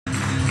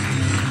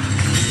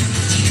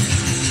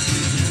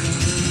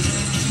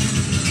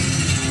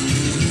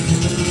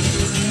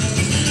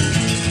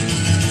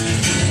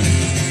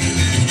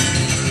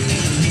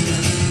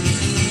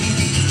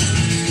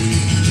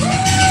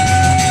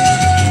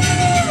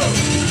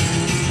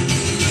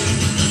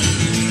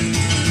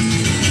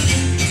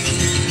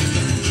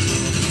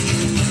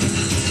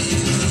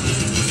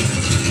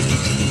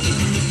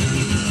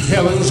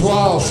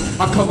walls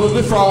are covered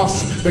with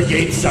frost. The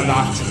gates are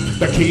locked,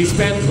 the keys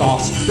been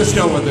lost. The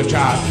snow in the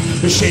jar,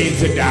 the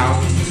shades are down.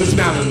 The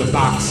smell in the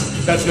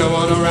box, there's no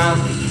one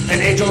around. An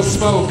angel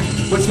smoke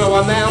with snow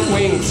on their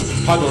wings.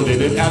 Huddled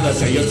in an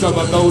LSA, and some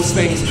of those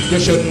things you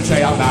shouldn't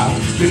say out loud,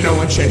 that no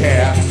one should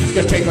hear.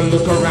 You take a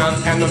look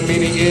around and the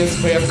meaning is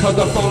clear, cause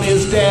the phone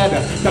is dead,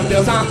 the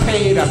bills aren't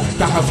paid.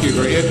 The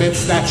housekeeper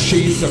admits that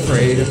she's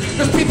afraid.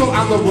 There's people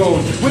on the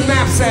road with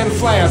maps and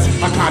flares.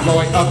 A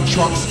convoy of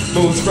trucks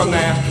moves from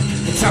there.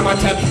 Some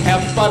attempt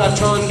help but are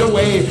turned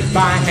away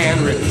by a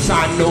handwritten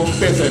sign, no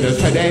visitors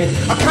today.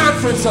 A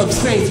conference of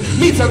saints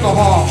meets in the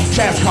hall,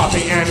 shares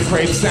coffee and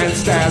crepes and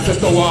stares at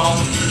the wall.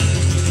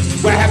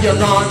 Where have you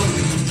gone?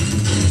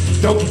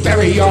 Don't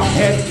bury your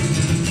head,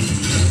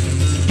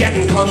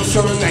 getting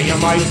concerned that you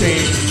might be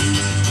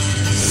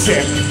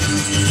sick.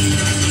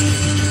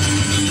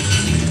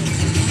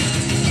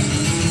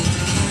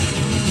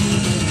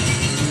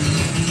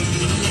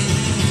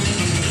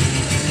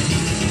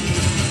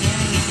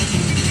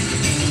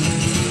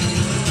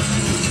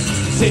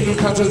 Satan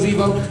conquers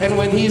evil, and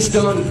when he's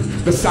done,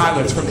 the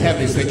silence from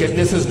heaven is thinking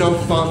this is no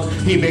fun.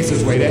 He makes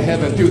his way to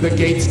heaven through the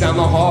gates down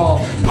the hall,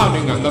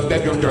 pounding on the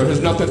bedroom door,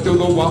 there's nothing through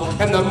the wall.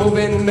 And the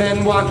moving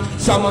men want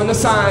someone to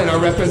sign. A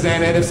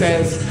representative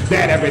says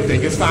that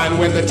everything is fine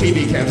when the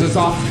TV cams is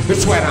off. The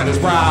sweat on his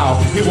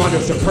brow, he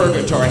wonders if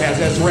purgatory has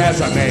his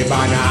resume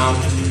by now.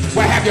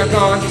 Where have you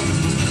gone?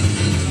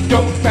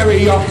 Don't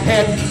bury your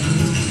head,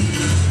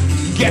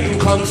 getting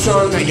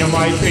concerned that you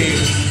might be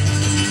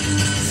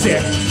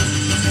sick.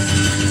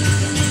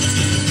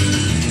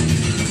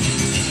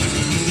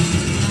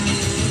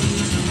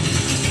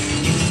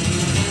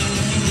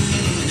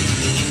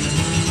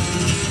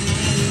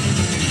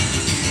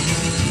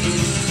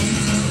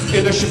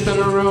 In a shift in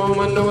a room,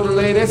 I know the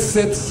lady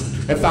sits.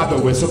 If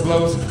the whistle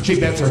blows, she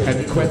bends her head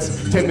and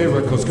quits. 10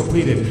 miracles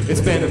completed, it's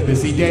been a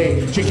busy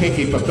day. She can't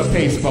keep up the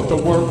pace, but the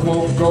work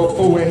won't go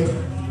away.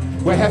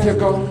 Where have you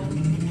gone?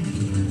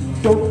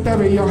 Don't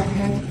bury your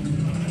head.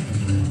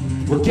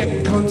 We're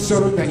getting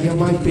concerned that you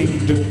might be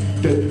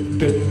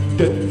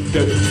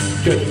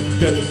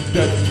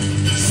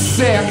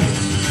sick.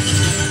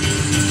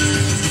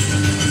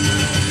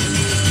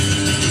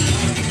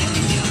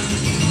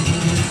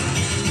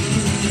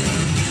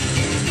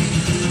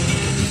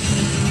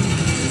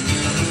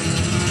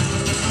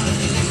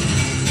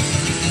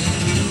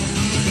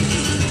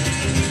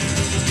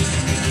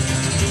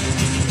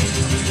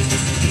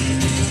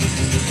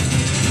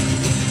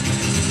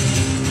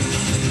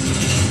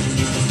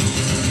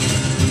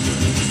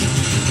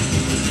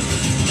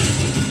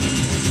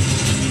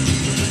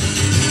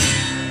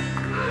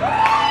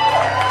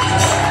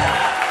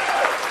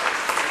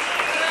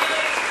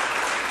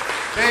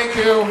 Thank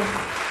you.